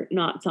for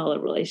not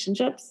solid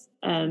relationships,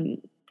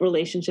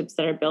 relationships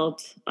that are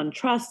built on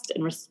trust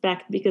and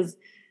respect, because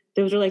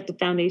those are like the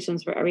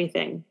foundations for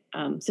everything.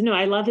 So no,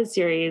 I love his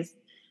series.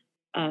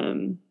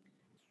 And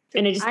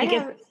I just think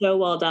it's so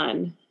well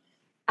done.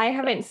 I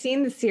haven't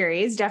seen the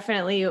series,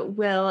 definitely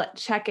will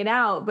check it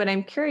out, but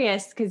I'm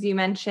curious because you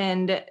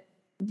mentioned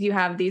you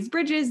have these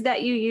bridges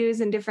that you use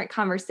in different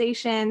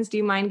conversations. Do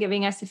you mind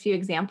giving us a few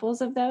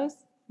examples of those?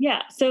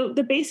 Yeah. So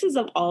the basis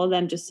of all of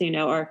them, just so you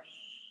know, are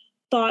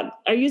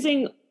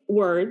using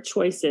word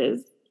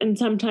choices and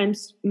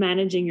sometimes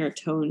managing your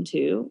tone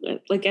too.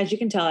 Like, as you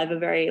can tell, I have a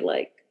very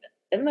like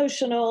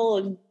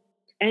emotional,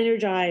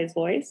 energized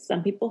voice.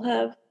 Some people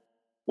have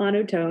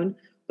monotone,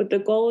 but the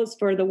goal is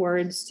for the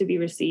words to be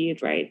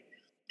received, right?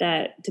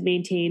 That to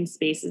maintain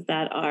spaces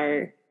that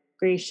are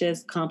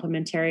gracious,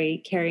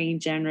 complimentary, caring,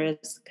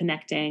 generous,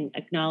 connecting,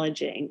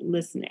 acknowledging,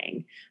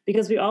 listening,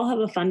 because we all have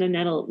a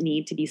fundamental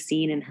need to be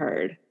seen and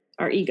heard,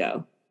 our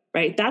ego,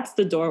 right? That's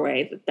the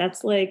doorway.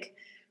 That's like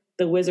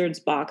the wizard's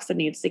box that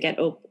needs to get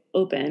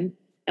open.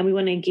 And we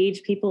want to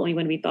engage people and we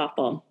want to be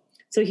thoughtful.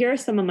 So here are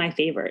some of my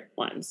favorite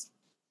ones.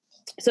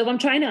 So if I'm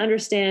trying to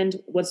understand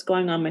what's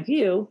going on with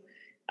you,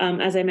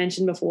 as I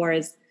mentioned before,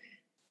 is,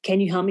 can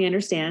you help me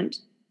understand?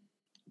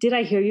 Did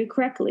I hear you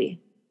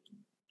correctly?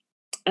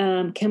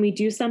 Can we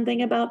do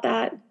something about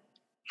that?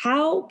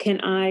 How can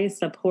I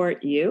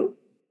support you?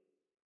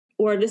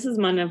 Or this is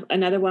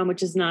another one,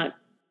 which is not,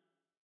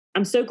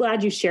 I'm so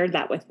glad you shared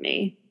that with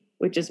me,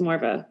 which is more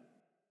of a,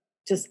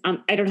 just,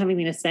 I don't have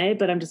anything to say,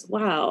 but I'm just,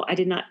 wow, I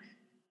did not.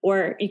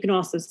 Or you can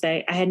also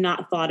say, I had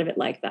not thought of it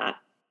like that.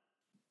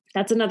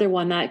 That's another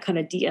one that kind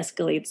of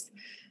de-escalates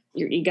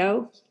your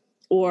ego.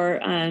 Or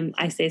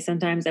I say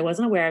sometimes I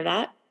wasn't aware of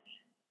that,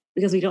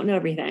 because we don't know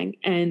everything.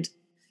 And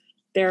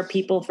there are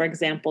people, for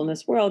example, in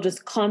this world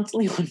just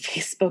constantly on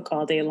Facebook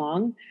all day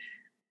long.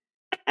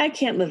 I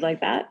can't live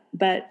like that,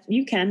 but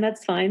you can.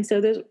 That's fine.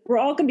 So we're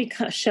all going to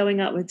be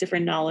showing up with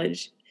different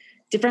knowledge,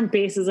 different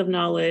bases of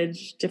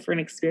knowledge, different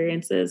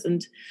experiences.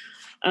 And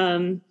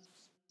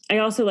I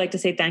also like to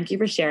say thank you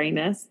for sharing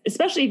this,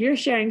 especially if you're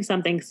sharing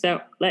something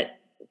so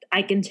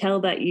I can tell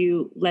that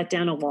you let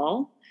down a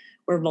wall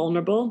or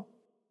vulnerable.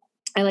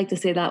 I like to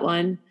say that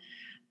one.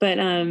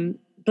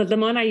 But the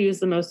one I use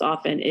the most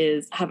often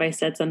is, have I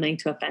said something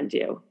to offend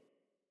you?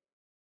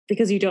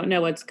 Because you don't know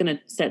what's going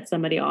to set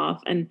somebody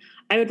off. And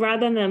I would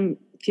rather them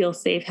feel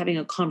safe having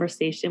a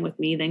conversation with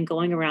me than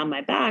going around my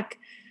back,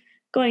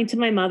 going to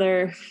my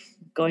mother,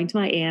 going to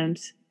my aunt.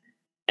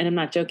 And I'm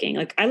not joking.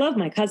 Like, I love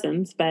my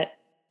cousins, but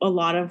a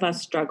lot of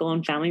us struggle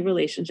in family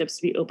relationships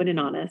to be open and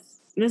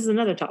honest. And this is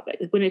another topic.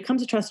 When it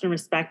comes to trust and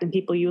respect and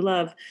people you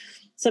love,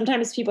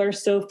 sometimes people are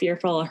so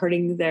fearful of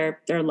hurting their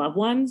loved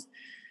ones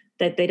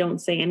that they don't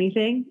say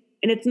anything.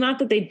 And it's not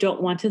that they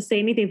don't want to say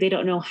anything, they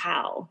don't know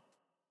how.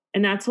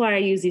 And that's why I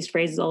use these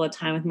phrases all the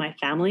time with my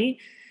family,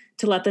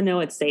 to let them know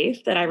it's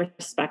safe, that I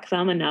respect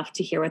them enough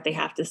to hear what they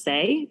have to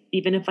say,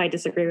 even if I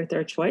disagree with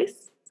their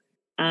choice.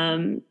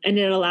 And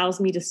it allows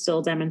me to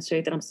still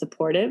demonstrate that I'm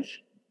supportive.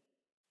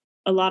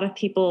 A lot of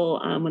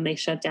people, when they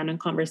shut down in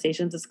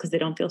conversations, it's because they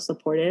don't feel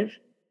supportive.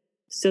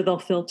 So they'll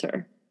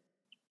filter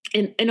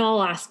in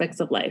all aspects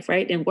of life,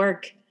 right? In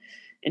work,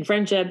 in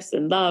friendships,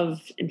 in love,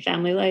 in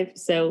family life.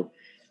 So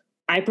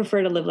I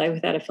prefer to live life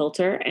without a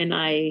filter. And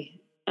I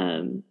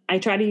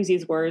try to use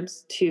these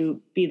words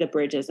to be the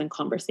bridges in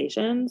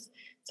conversations.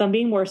 So I'm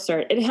being more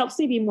assertive. It helps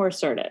me be more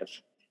assertive.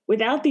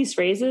 Without these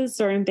phrases,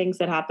 certain things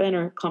that happen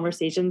or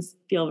conversations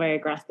feel very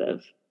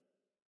aggressive.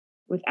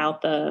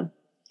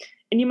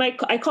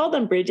 I call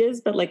them bridges,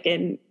 but like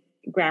in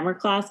grammar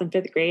class in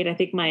 5th grade, I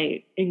think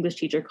my English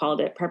teacher called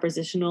it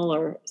prepositional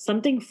or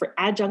something for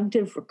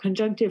adjunctive or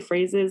conjunctive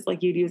phrases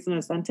like you'd use in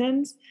a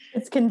sentence.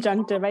 It's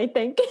conjunctive, I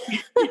think.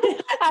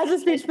 As a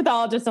speech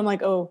pathologist, I'm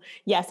like, oh,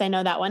 yes, I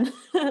know that one.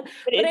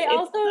 But I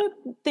also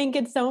think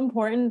it's so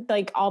important,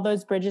 like all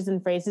those bridges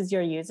and phrases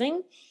you're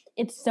using,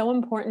 it's so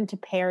important to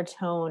pair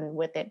tone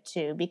with it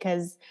too,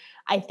 because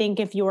I think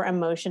if your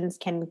emotions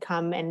can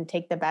come and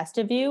take the best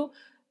of you,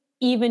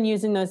 even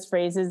using those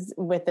phrases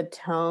with a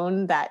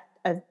tone that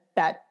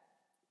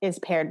is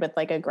paired with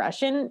like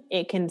aggression,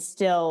 it can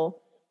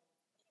still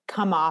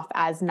come off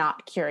as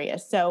not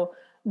curious. So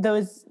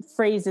those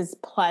phrases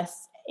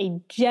plus a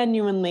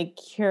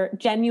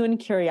genuine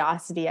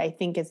curiosity, I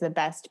think, is the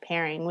best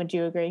pairing. Would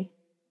you agree?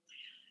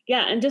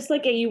 Yeah. And just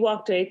like you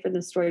walked away from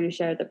the story you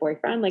shared with the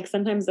boyfriend, like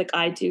sometimes like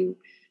I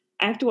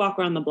have to walk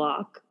around the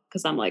block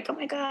because I'm like, oh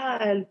my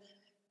God,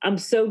 I'm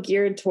so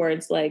geared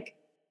towards like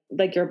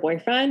your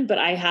boyfriend, but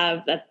I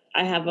have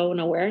an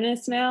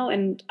awareness now,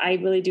 and I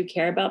really do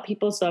care about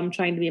people. So I'm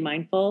trying to be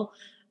mindful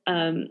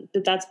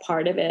that that's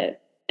part of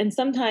it. And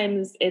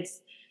sometimes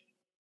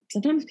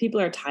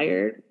people are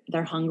tired,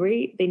 they're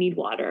hungry, they need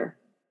water.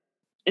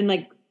 And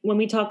like when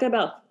we talk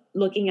about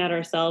looking at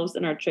ourselves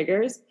and our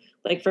triggers,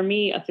 like for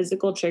me, a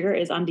physical trigger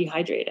is I'm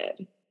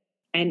dehydrated.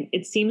 And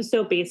it seems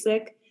so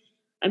basic.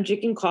 I'm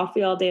drinking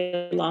coffee all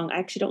day long. I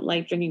actually don't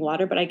like drinking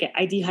water, but I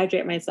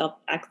dehydrate myself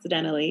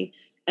accidentally.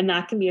 And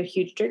that can be a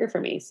huge trigger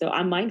for me. So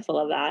I'm mindful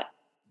of that.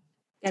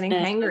 Getting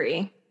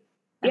hangry.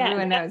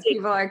 Everyone knows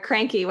people are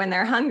cranky when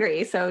they're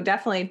hungry. So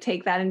definitely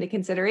take that into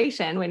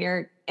consideration when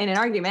you're in an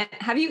argument.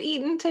 Have you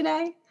eaten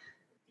today?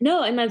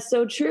 No, and that's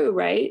so true,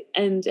 right?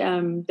 And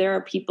there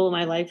are people in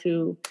my life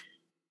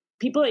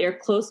people that you're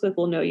close with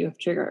will know you have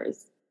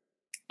triggers.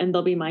 And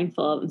they'll be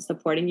mindful and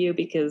supporting you,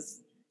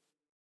 because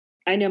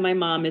I know my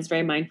mom is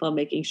very mindful of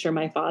making sure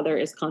my father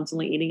is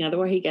constantly eating.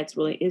 Otherwise, he gets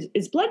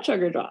his blood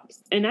sugar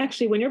drops. And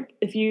actually,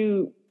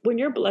 when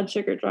your blood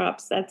sugar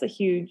drops, that's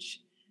you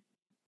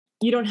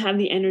don't have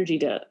the energy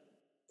to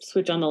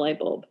switch on the light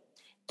bulb.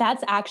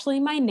 That's actually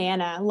my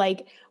Nana.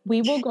 Like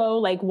we will go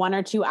like 1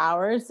 or 2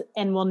 hours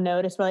and we'll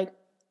notice we're like,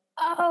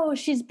 oh,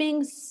 she's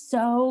being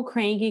so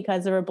cranky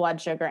because of her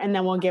blood sugar. And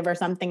then we'll give her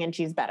something and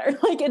she's better.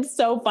 Like, it's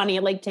so funny.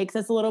 It like takes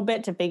us a little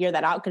bit to figure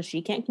that out because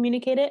she can't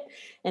communicate it.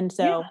 And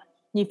so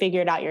you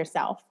figure it out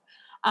yourself.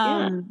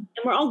 And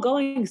we're all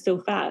going so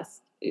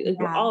fast.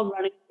 We're all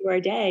running through our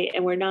day,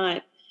 and we're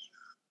not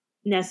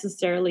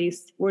necessarily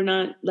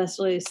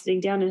sitting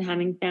down and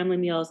having family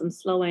meals and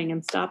slowing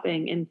and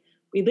stopping. And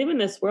we live in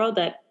this world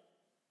that,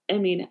 I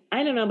mean,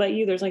 I don't know about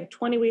you, there's like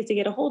 20 ways to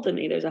get a hold of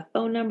me. There's a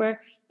phone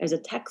number, there's a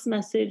text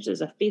message,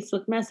 there's a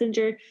Facebook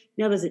Messenger,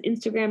 there's an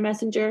Instagram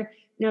Messenger,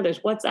 there's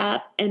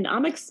WhatsApp, and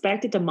I'm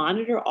expected to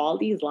monitor all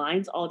these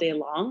lines all day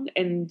long.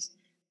 And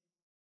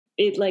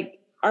it like,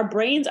 our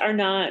brains are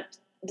not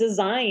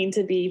designed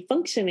to be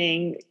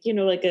functioning,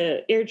 like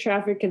a air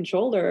traffic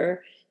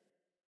controller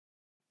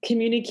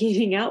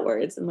communicating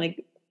outwards and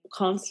like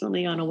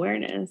constantly on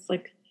awareness.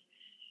 Like,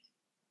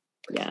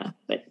 yeah,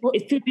 but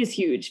food is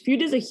huge.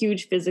 Food is a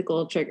huge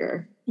physical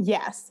trigger.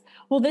 Yes.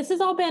 Well, this has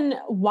all been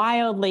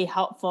wildly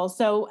helpful.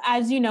 So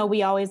as you know,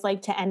 we always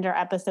like to end our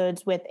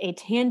episodes with a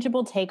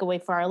tangible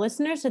takeaway for our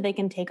listeners so they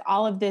can take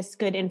all of this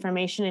good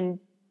information and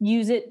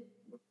use it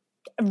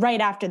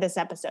right after this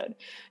episode.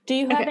 Do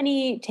you have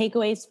any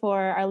takeaways for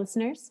our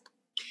listeners?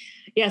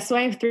 Yeah, so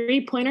I have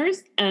 3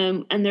 pointers,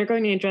 and they're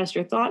going to address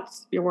your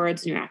thoughts, your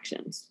words, and your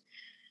actions.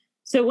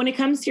 So when it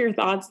comes to your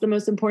thoughts, the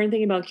most important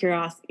thing about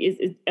curiosity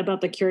is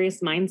about the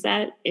curious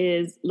mindset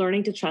is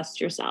learning to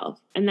trust yourself.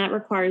 And that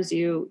requires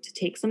you to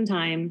take some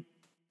time,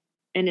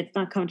 and it's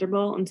not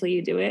comfortable until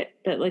you do it.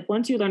 But like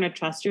once you learn to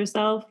trust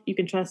yourself, you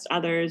can trust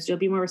others, you'll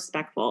be more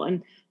respectful.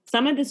 And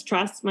some of this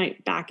trust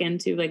might back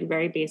into like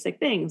very basic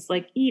things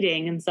like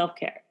eating and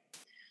self-care.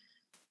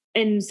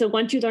 And so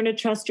once you learn to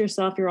trust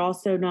yourself, you're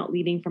also not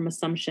leading from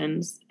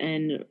assumptions,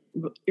 and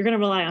you're going to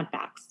rely on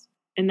facts,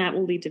 and that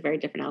will lead to very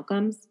different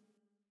outcomes.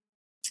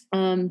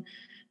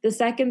 The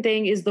second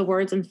thing is the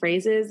words and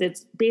phrases.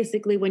 It's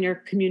basically when you're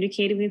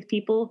communicating with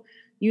people,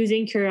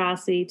 using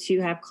curiosity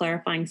to have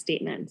clarifying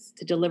statements,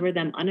 to deliver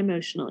them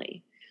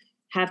unemotionally.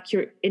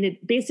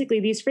 basically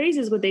these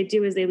phrases, what they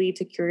do is they lead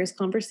to curious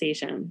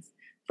conversations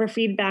for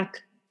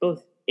feedback.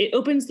 Both it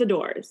opens the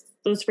doors.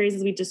 Those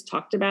phrases we just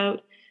talked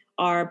about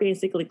are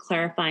basically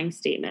clarifying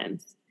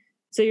statements.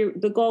 So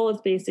the goal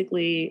is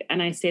basically,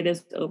 and I say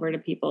this over to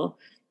people,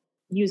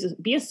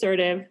 be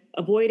assertive,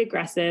 avoid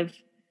aggressive,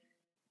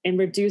 and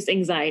reduce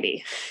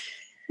anxiety.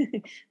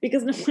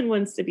 Because no one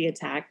wants to be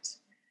attacked.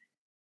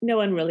 No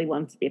one really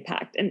wants to be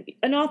attacked.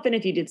 And often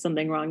if you did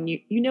something wrong,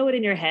 you know it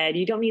in your head.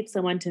 You don't need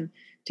someone to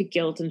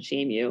guilt and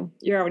shame you.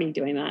 You're already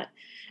doing that.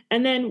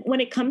 And then when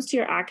it comes to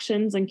your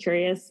actions and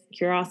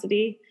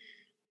curiosity,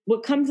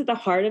 what comes at the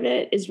heart of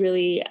it is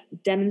really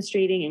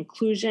demonstrating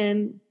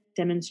inclusion,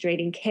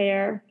 demonstrating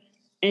care.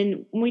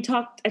 And when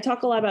I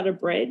talk a lot about a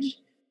bridge,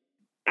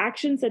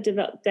 actions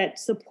that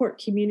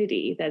support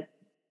community, that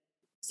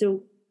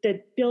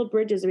build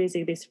bridges.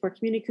 Basically, they support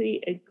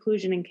community,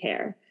 inclusion, and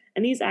care.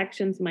 And these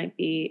actions might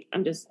be,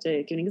 I'm just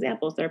giving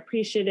examples. They're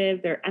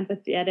appreciative, they're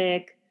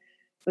empathetic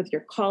with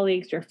your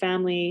colleagues, your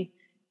family.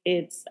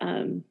 It's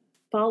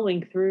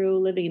following through,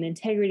 living in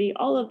integrity.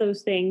 All of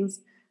those things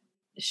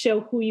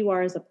show who you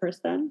are as a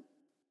person.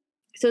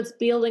 So it's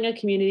building a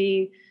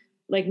community,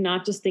 like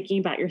not just thinking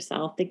about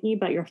yourself, thinking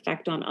about your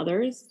effect on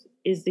others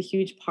is the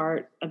huge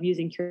part of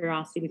using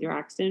curiosity with your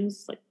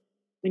actions. Like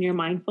when you're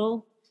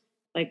mindful,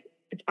 like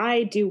if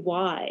I do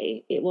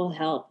Y, it will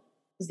help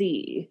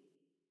Z,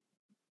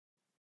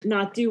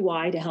 not do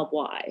Y to help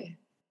Y.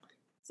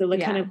 So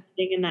like kind of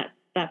being in that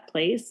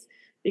place,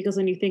 because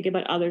when you think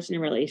about others in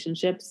your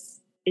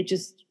relationships, it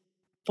just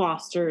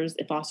fosters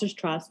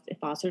trust, it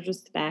fosters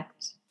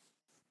respect.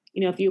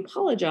 You know, if you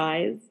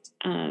apologize,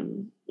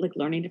 like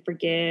learning to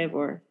forgive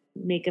or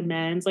make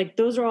amends, like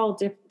those are all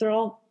they're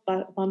all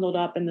bundled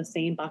up in the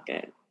same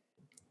bucket.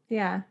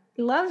 Yeah.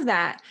 Love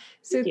that.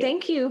 So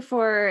thank you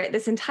for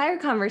this entire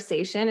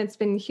conversation. It's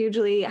been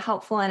hugely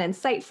helpful and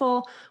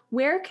insightful.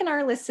 Where can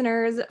our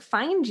listeners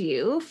find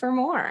you for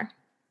more?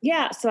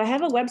 Yeah. So I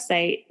have a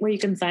website where you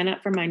can sign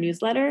up for my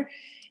newsletter,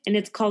 and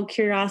it's called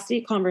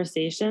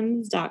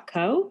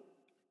curiosityconversations.co.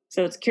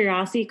 So it's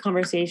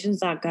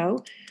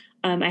curiosityconversations.co.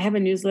 I have a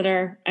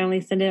newsletter. I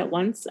only send it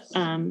once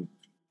a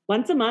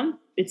month.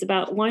 It's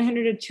about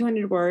 100 to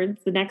 200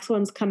 words. The next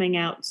one's coming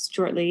out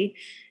shortly.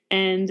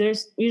 And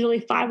there's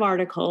usually 5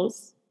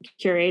 articles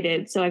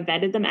curated. So I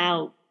vetted them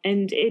out.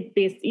 And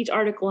each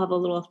article will have a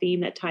little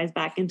theme that ties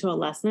back into a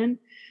lesson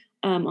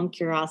on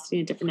curiosity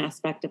and a different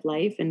aspect of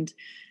life. And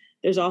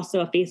there's also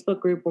a Facebook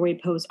group where we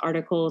post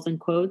articles and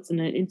quotes, and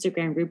an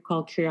Instagram group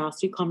called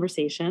Curiosity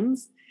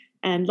Conversations.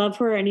 And love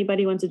for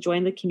anybody who wants to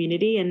join the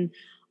community. And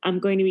I'm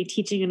going to be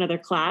teaching another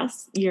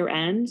class year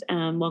end.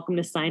 Welcome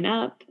to sign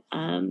up.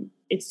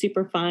 It's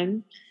super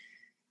fun.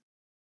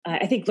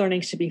 I think learning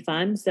should be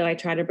fun. So I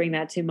try to bring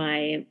that to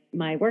my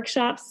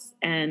workshops.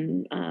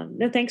 And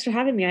thanks for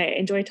having me. I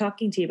enjoy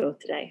talking to you both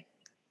today.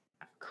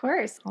 Of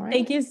course. All right.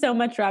 Thank you so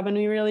much, Robin.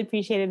 We really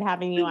appreciated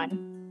having you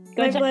on.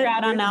 Go check her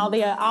out on all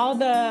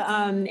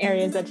the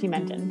areas that she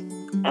mentioned.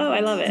 Oh, I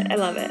love it.